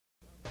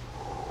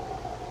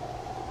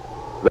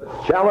The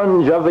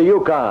Challenge of the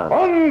Yukon.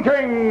 On,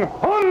 King!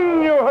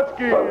 On, you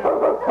husky!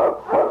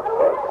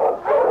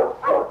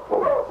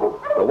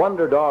 The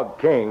Wonder Dog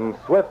King,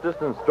 swiftest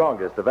and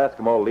strongest of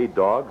Eskimo lead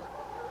dogs,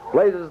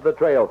 blazes the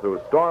trail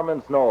through storm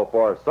and snow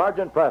for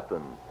Sergeant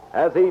Preston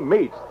as he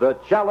meets the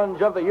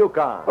Challenge of the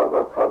Yukon.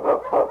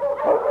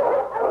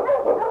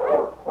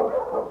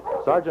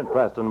 Sergeant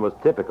Preston was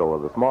typical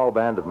of the small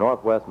band of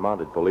Northwest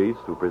Mounted Police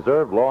who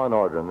preserved law and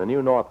order in the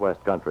new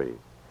Northwest country,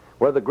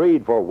 where the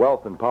greed for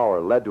wealth and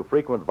power led to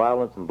frequent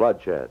violence and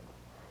bloodshed.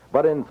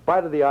 But in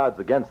spite of the odds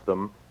against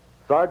them,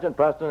 Sergeant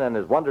Preston and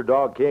his Wonder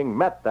Dog King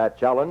met that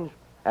challenge,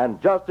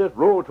 and justice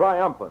ruled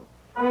triumphant.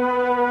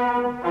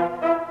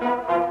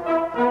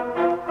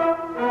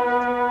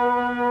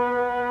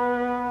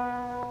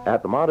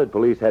 At the Mounted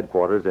Police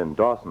headquarters in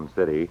Dawson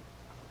City,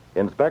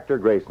 Inspector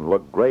Grayson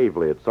looked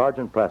gravely at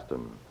Sergeant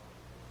Preston.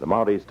 The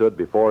Mountie stood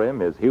before him,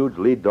 his huge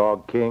lead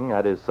dog King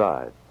at his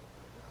side.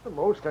 The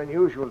most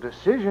unusual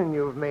decision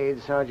you've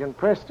made, Sergeant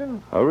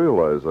Preston. I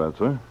realize that,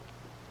 sir.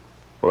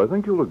 But I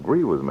think you'll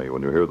agree with me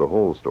when you hear the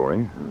whole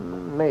story.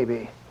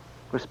 Maybe.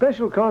 Was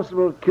Special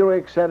Constable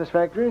Kewick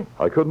satisfactory?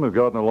 I couldn't have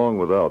gotten along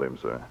without him,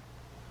 sir.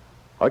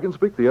 I can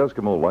speak the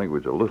Eskimo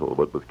language a little,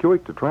 but with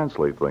Kewick to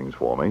translate things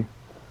for me,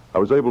 I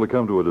was able to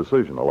come to a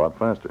decision a lot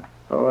faster.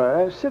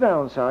 Oh, sit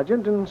down,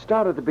 Sergeant, and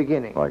start at the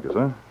beginning. Thank you,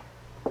 sir.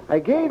 I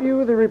gave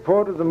you the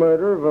report of the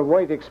murder of a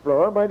white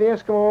explorer by the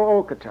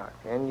Eskimo Okotok,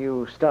 and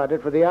you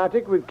started for the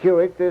Arctic with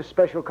Kewick, the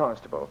Special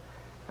Constable.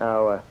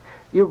 Now,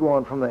 you go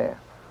on from there.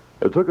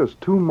 It took us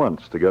 2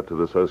 months to get to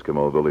this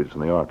Eskimo village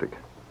in the Arctic.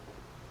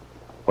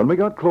 When we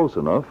got close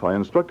enough, I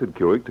instructed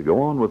Kewick to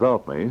go on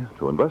without me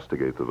to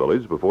investigate the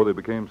village before they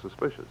became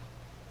suspicious.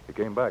 He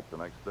came back the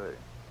next day.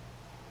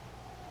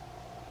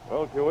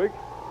 Well, Kewick,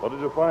 what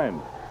did you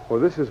find? Well,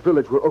 this is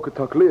village where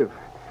Okotok live.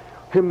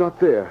 Him not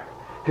there.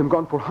 Him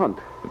gone for hunt.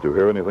 Did you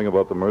hear anything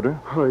about the murder?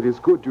 Oh, it is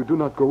good you do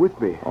not go with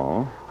me.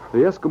 Oh? The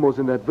Eskimos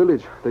in that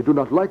village, they do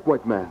not like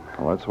white man.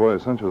 Well, that's why I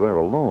sent you there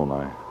alone.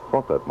 I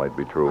thought that might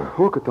be true.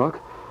 Okotok,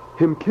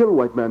 him kill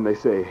white man, they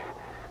say.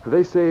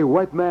 They say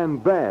white man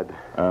bad.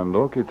 And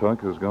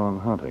Okotok has gone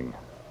hunting.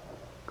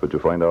 Could you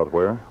find out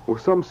where? Well,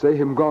 some say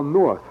him gone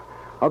north.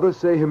 Others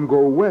say him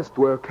go west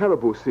where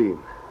caribou seen.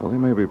 Well, he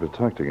may be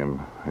protecting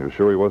him. Are you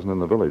sure he wasn't in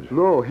the village?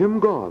 No, him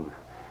gone.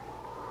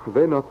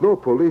 They not know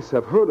police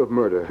have heard of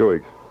murder.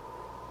 Kewick,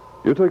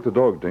 you take the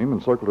dog team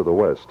and circle to the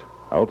west.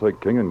 I'll take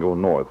King and go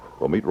north.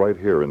 We'll meet right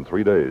here in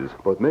 3 days.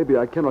 But maybe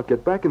I cannot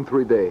get back in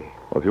 3 days.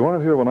 Well, if you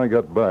aren't here when I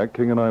get back,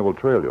 King and I will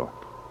trail you.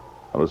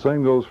 And the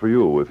same goes for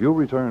you. If you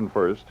return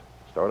first,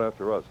 start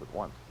after us at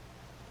once.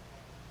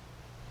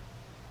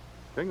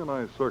 King and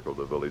I circled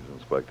the village,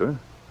 Inspector, and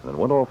then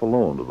went off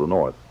alone to the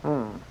north.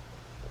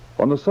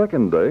 On the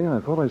second day, I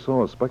thought I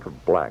saw a speck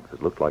of black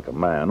that looked like a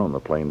man on the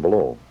plain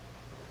below.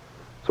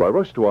 So I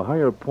rushed to a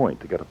higher point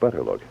to get a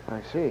better look.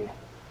 I see.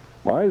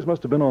 My eyes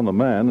must have been on the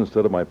man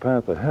instead of my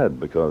path ahead,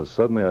 because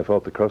suddenly I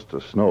felt the crust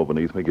of snow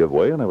beneath me give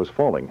way and I was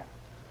falling.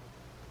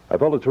 I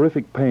felt a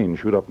terrific pain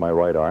shoot up my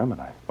right arm,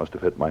 and I must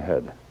have hit my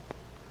head.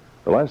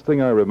 The last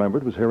thing I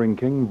remembered was hearing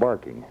King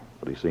barking,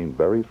 but he seemed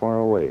very far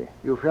away.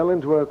 You fell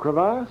into a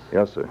crevasse?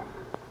 Yes, sir.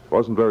 It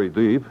wasn't very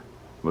deep.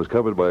 It was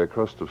covered by a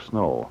crust of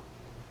snow.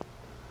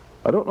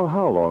 I don't know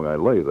how long I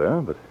lay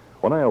there, but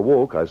when I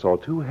awoke, I saw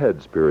 2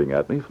 heads peering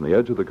at me from the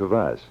edge of the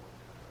crevasse.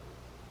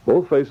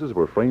 Both faces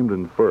were framed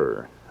in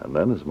fur, and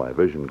then, as my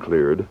vision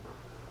cleared,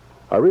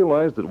 I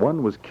realized that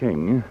one was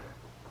King,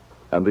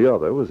 and the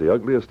other was the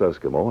ugliest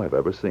Eskimo I've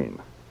ever seen.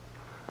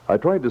 I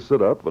tried to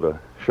sit up, but a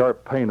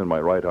sharp pain in my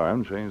right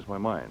arm changed my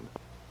mind.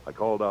 I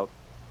called out,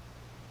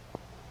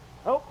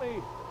 "Help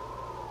me!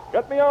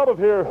 Get me out of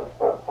here!"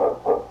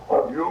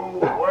 You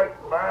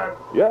white man?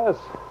 Yes.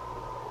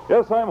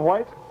 Yes, I'm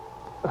white.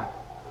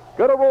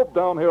 Get a rope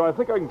down here. I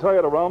think I can tie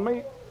it around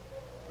me.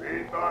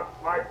 Be not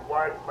like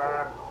white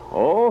man.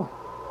 Oh?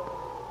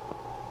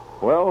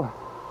 Well,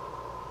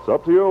 it's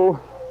up to you.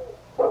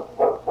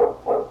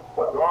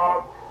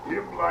 Dog,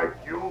 him like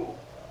you.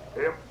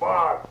 Him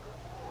bark.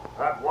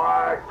 That's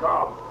why I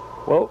come.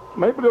 Well,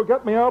 maybe you'll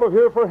get me out of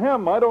here for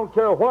him. I don't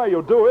care why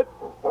you do it.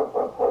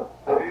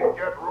 He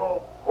get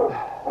rope.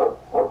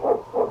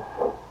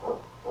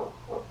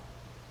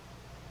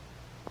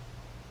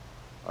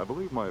 I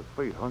believe my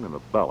fate hung in the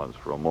balance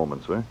for a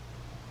moment, sir.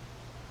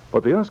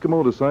 But the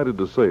Eskimo decided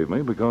to save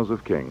me because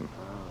of King.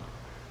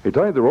 He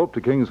tied the rope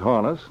to King's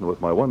harness, and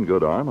with my one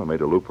good arm, I made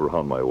a loop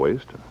around my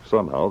waist.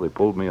 Somehow, they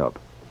pulled me up.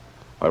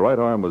 My right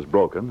arm was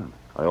broken, and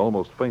I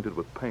almost fainted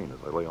with pain as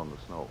I lay on the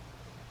snow.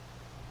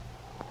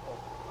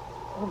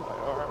 Oh, my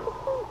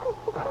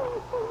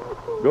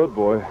arm. Good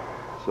boy.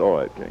 It's all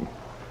right, King.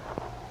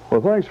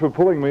 Well, thanks for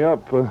pulling me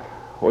up.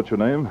 What's your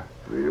name?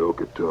 The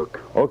Okotok.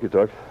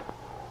 Okotok.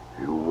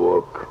 You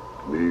walk,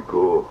 me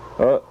go.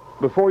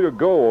 Before you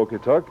go,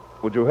 Okotok,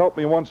 would you help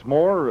me once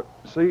more?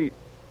 See,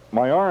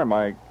 my arm,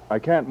 I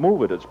can't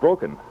move it. It's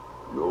broken.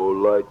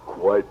 You like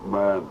white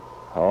man.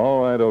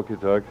 All right,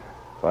 Okotok.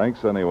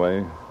 Thanks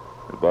anyway.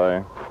 Goodbye.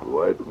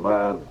 White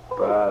man,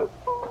 bad.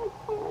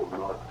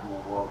 Not too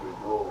long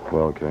ago.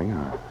 Well, King,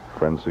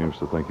 friend seems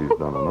to think he's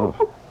done enough.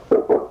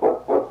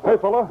 Hey,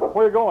 fella,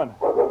 where you going?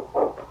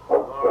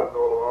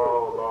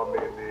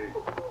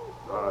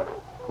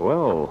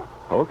 Well,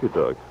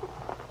 Okie-Tok,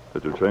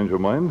 did you change your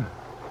mind?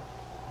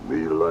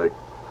 Me like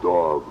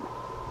dog.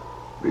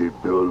 Me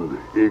build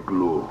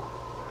igloo.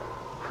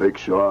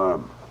 Fix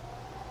arm.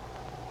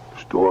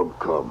 Storm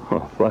come.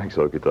 Oh, thanks,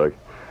 Okie-Tok.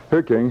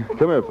 Here, King,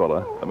 come here,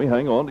 fella. Let me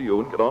hang on to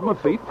you and get on my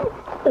feet.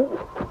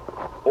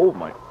 Oh,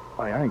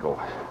 my ankle.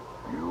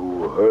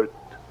 You hurt?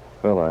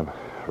 Well, I'm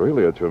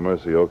really at your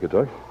mercy,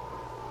 Okie-Tok.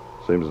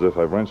 Seems as if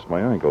I've wrenched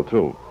my ankle,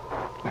 too.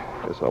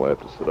 Guess I'll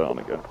have to sit down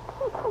again.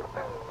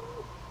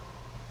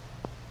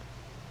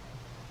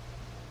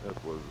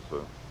 That was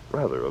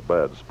rather a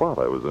bad spot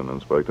I was in,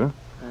 Inspector.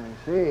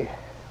 I see.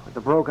 With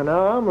a broken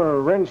arm, a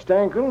wrenched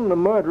ankle, and a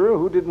murderer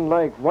who didn't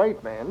like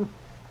white men.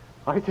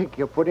 I think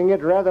you're putting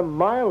it rather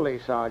mildly,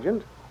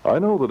 Sergeant. I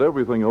know that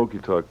everything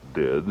Okie-Tok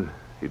did,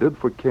 he did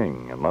for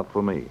King and not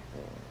for me.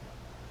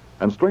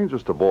 And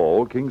strangest of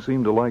all, King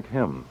seemed to like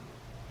him.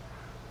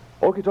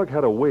 Okie-Tok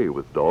had a way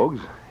with dogs.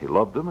 He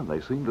loved them, and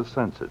they seemed to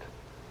sense it.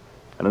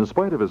 And in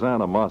spite of his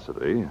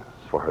animosity,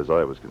 as far as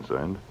I was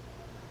concerned,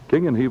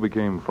 King and he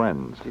became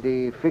friends. Did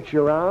he fix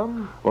your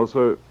arm? Well,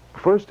 sir,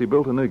 first he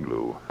built an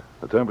igloo.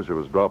 The temperature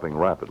was dropping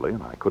rapidly,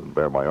 and I couldn't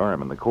bear my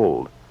arm in the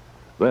cold.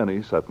 Then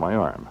he set my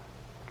arm,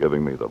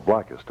 giving me the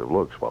blackest of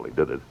looks while he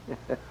did it.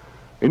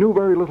 He knew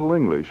very little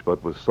English,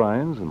 but with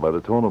signs and by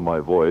the tone of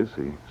my voice,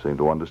 he seemed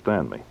to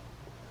understand me.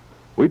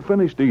 We'd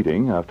finished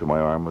eating after my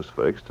arm was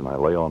fixed, and I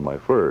lay on my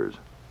furs.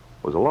 There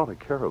was a lot of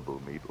caribou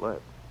meat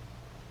left.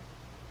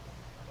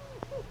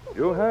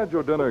 You had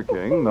your dinner,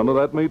 King. None of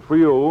that meat for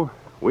you.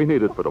 We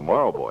need it for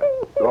tomorrow, boy.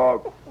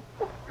 Dog.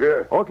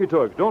 Here.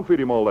 Okie-Tok, don't feed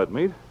him all that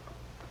meat.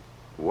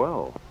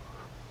 Well,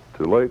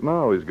 too late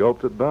now. He's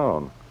gulped it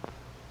down.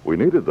 We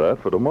needed that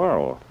for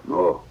tomorrow.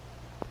 No.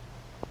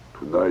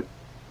 Tonight,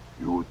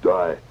 you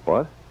die.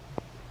 What?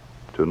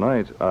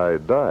 Tonight I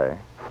die?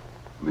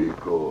 Me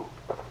go.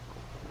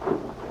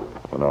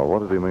 Well, now, what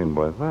did he mean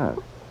by that?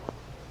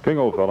 King,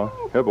 old fella.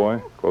 Here, boy.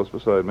 Close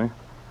beside me.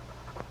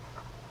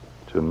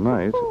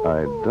 Tonight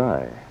I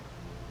die.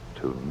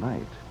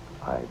 Tonight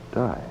I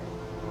die.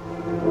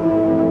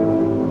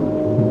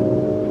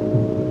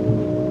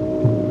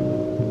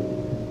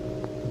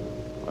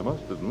 I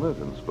must admit,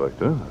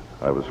 Inspector,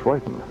 I was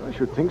frightened. I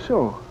should think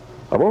so.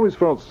 I've always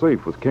felt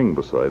safe with King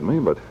beside me,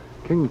 but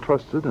King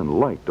trusted and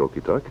liked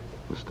Okie-Tok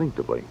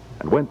instinctively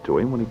and went to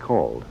him when he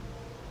called.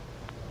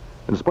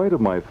 In spite of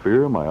my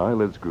fear, my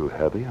eyelids grew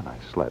heavy and I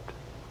slept.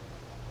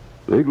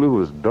 The igloo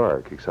was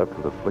dark except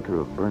for the flicker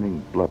of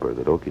burning blubber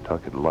that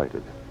Okie-Tok had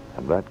lighted,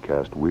 and that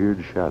cast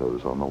weird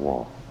shadows on the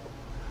wall.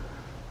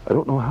 I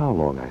don't know how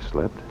long I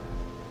slept.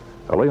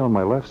 I lay on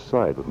my left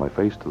side with my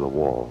face to the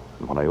wall,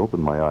 and when I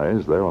opened my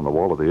eyes, there on the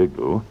wall of the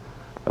igloo,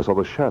 I saw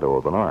the shadow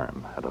of an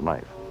arm and a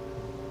knife.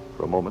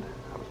 For a moment,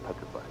 I was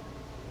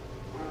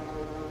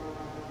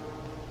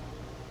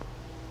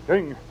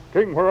petrified.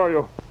 King, where are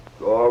you?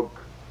 Dog.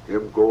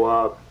 Him go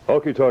out.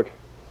 Okie-Tok,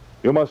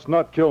 you must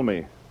not kill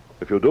me.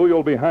 If you do,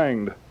 you'll be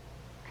hanged.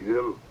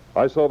 Kill.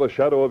 I saw the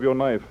shadow of your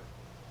knife.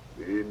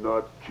 Me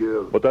not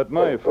kill. But that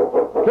knife...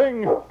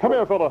 King, come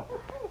here, fella.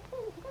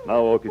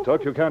 Now,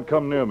 Okie-Tok, you can't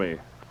come near me.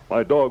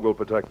 My dog will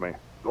protect me.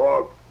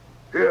 Dog.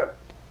 Here.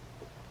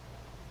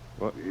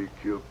 What? Me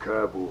kill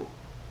caribou.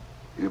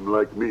 Him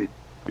like meat.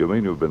 You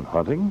mean you've been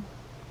hunting?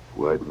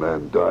 White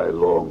man die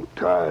long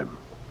time.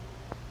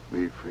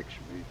 Me fix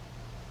meat.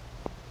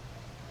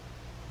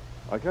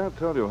 I can't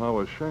tell you how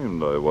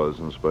ashamed I was,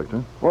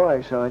 Inspector.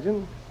 Why,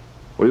 Sergeant?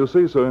 Well, you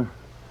see, sir,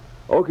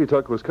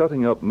 Okie-Tok was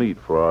cutting up meat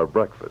for our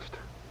breakfast.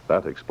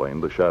 That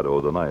explained the shadow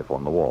of the knife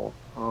on the wall.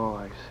 Oh,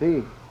 I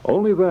see.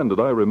 Only then did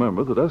I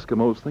remember that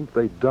Eskimos think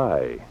they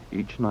die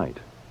each night.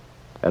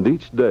 And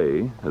each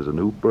day is a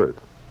new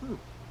birth.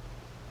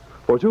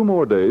 For 2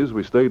 more days,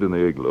 we stayed in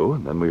the igloo,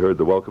 and then we heard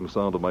the welcome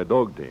sound of my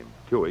dog team.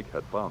 Kuik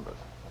had found us.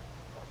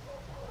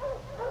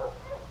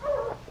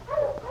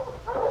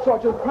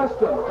 Sergeant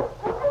Preston!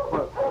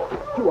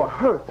 You are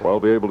hurt. Well, I'll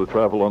be able to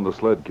travel on the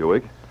sled,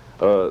 Kuik.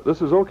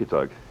 This is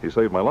Okie-Tok. He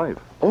saved my life.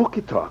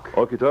 Okie-Tok?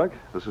 Okie-Tok,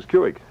 this is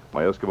Kuik,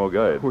 my Eskimo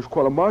guide. Who's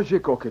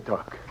magic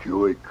Okie-Tok?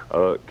 Kuik.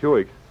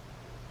 Kuik,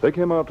 take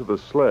him out to the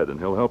sled, and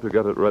he'll help you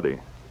get it ready.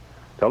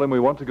 Tell him we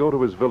want to go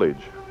to his village.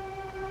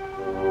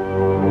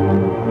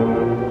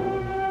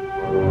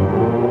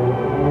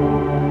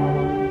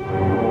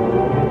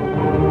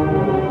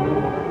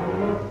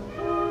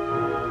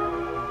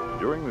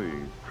 During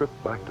the trip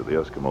back to the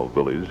Eskimo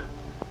village,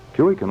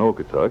 Kuik and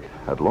Okie-Tok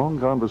had long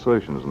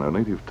conversations in their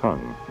native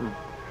tongue.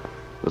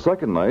 The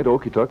second night,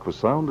 Okie-Tok was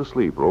sound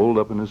asleep, rolled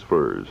up in his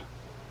furs.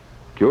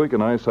 Kuik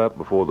and I sat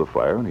before the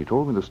fire, and he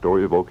told me the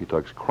story of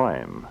Okie-Tok's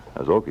crime,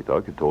 as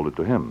Okie-Tok had told it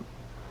to him.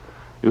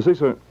 You see,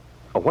 sir,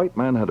 a white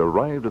man had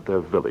arrived at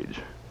their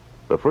village.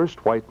 The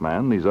first white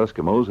man these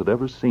Eskimos had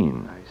ever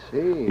seen. I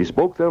see. He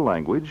spoke their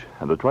language,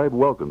 and the tribe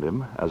welcomed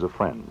him as a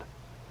friend.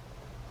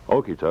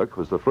 Okie-Tok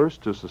was the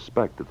first to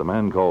suspect that the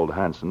man called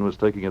Hansen was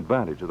taking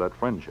advantage of that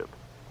friendship.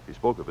 He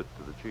spoke of it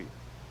to the chief.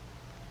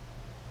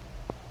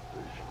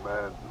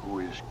 man who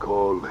is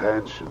called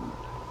Hansen.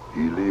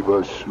 He leave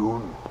us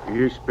soon?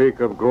 He speak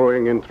of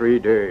going in 3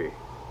 days.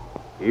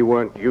 He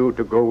want you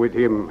to go with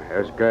him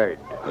as guide.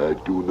 I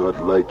do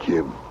not like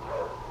him.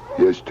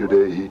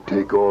 Yesterday he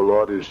take all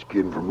otter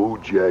skin from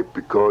Ujak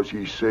because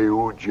he say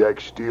Ujak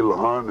steal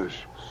harness.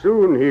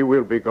 Soon he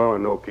will be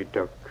gone,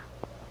 Okituk.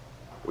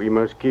 We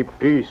must keep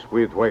peace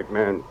with white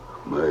man.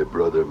 My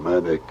brother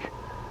Manik,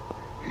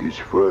 his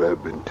fur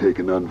have been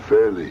taken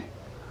unfairly.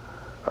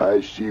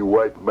 I see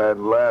white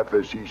man laugh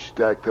as he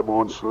stack them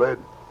on sled.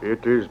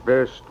 It is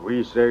best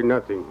we say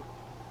nothing.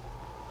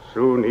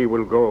 Soon he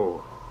will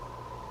go.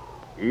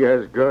 He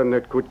has gun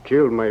that could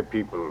kill my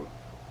people.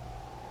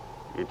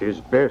 It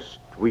is best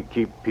we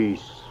keep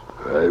peace.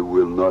 I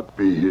will not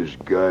be his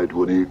guide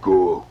when he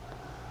go.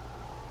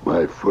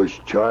 My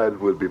first child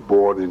will be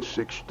born in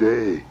 6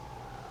 days.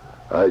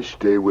 I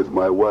stay with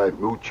my wife,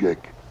 Muchek.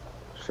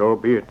 So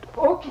be it.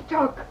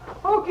 Okituk!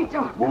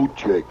 Okituk!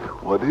 Muchek,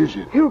 what is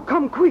it? You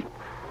come quick.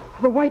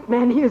 The white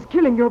man, he is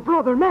killing your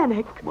brother,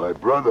 Manik. My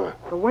brother?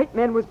 The white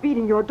man was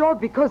beating your dog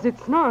because it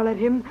snarled at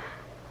him.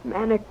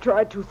 Manik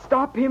tried to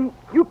stop him.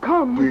 You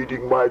come.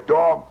 Beating my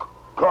dog.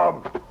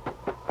 Come.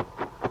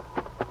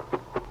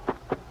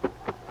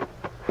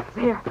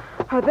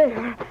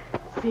 There.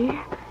 See?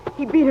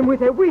 He beat him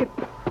with a whip.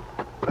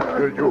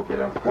 You. Get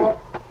him, Bob.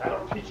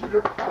 That'll teach you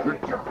to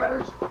treat your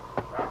betters.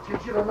 I'll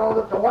teach you to know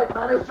that the white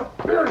man is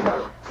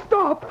superior.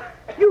 Stop!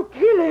 You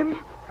kill him.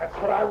 That's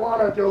what I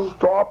want to do.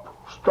 Stop.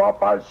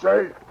 Stop, I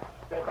say.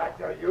 Stay back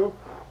there, you,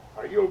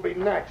 or you'll be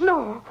next.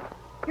 No.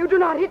 You do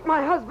not hit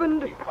my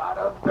husband. Keep out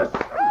of this.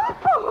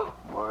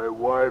 My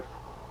wife,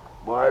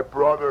 my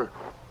brother,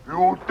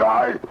 you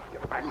die.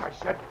 Get back, I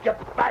said.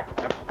 Get back.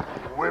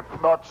 Whip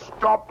not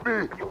stop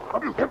me.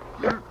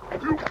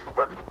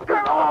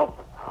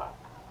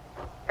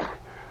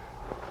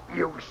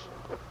 You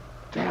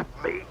stab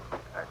me.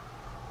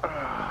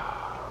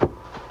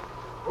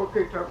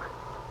 Okay, Tuck.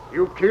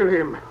 You kill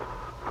him.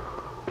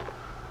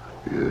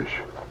 Yes.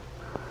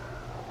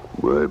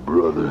 My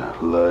brother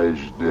lies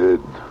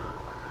dead.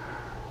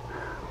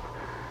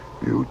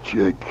 You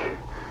check.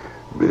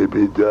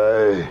 Maybe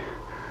die.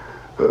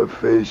 Her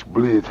face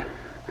bleed.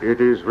 It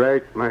is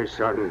right, my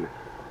son.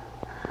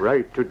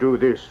 Right to do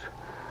this.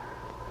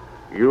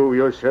 You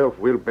yourself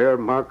will bear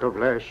mark of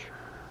lash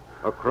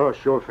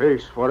across your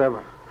face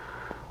forever.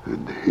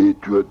 And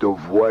hatred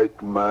of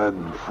white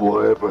man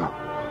forever.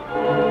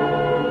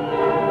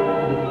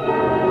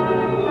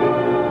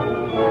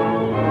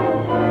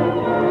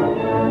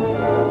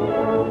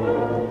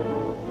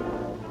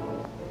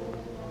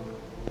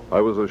 I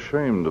was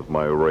ashamed of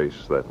my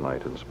race that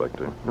night,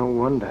 Inspector. No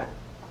wonder.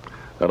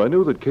 And I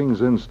knew that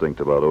King's instinct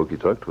about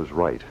Okituk was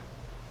right.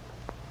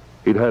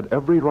 He'd had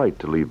every right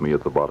to leave me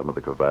at the bottom of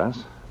the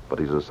crevasse, but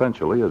he's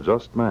essentially a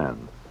just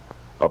man.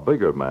 A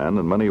bigger man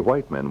than many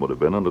white men would have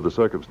been under the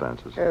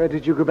circumstances.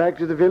 Did you go back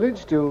to the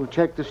village to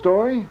check the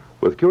story?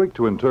 With Kewick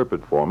to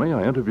interpret for me,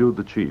 I interviewed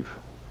the chief.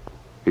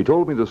 He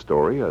told me the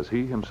story as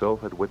he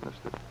himself had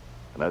witnessed it.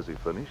 And as he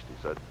finished,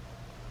 he said,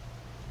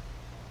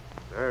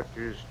 That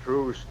is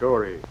true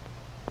story.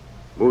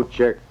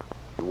 Muchek,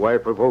 the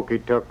wife of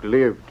Okituk,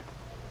 lived,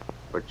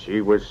 but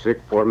she was sick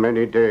for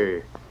many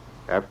days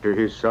after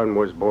his son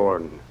was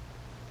born.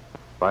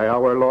 By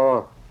our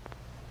law,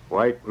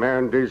 white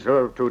man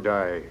deserve to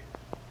die.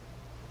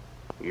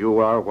 You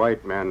are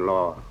white man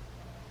law.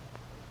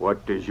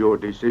 What is your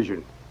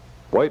decision?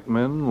 White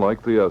men,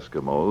 like the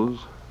Eskimos,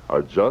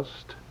 are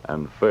just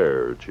and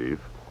fair, Chief.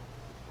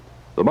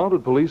 The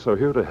mounted police are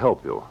here to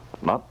help you,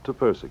 not to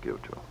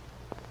persecute you.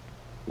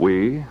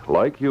 We,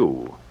 like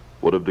you,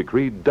 would have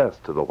decreed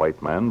death to the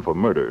white man for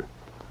murder.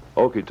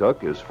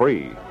 Okituk is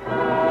free.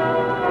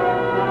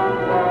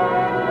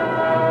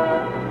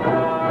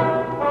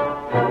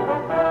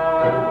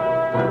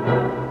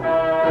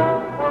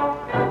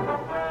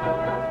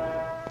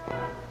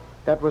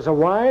 That was a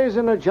wise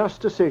and a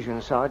just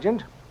decision,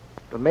 Sergeant.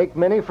 It'll make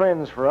many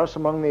friends for us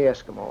among the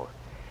Eskimos.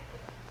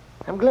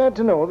 I'm glad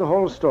to know the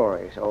whole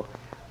story, so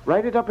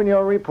write it up in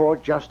your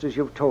report just as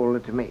you've told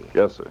it to me.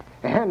 Yes, sir.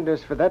 And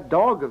as for that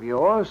dog of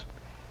yours,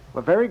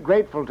 we're very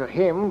grateful to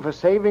him for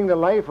saving the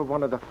life of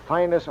one of the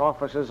finest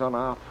officers on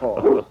our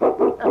force.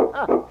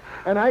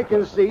 And I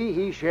can see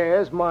he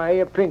shares my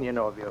opinion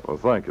of you. Well,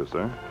 thank you,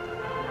 sir.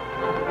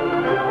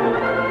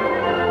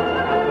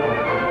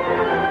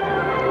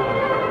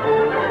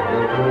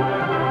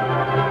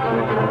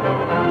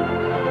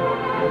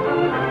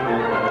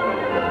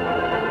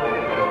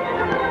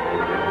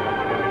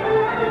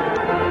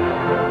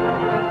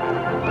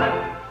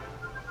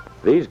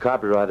 These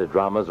copyrighted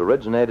dramas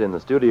originate in the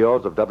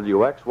studios of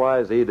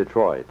WXYZ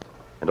Detroit,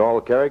 and all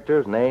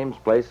characters, names,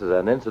 places,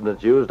 and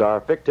incidents used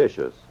are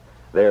fictitious.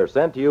 They are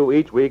sent to you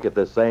each week at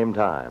this same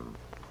time.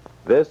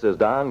 This is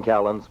Don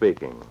Callan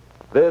speaking.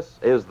 This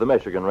is the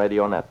Michigan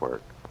Radio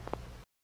Network.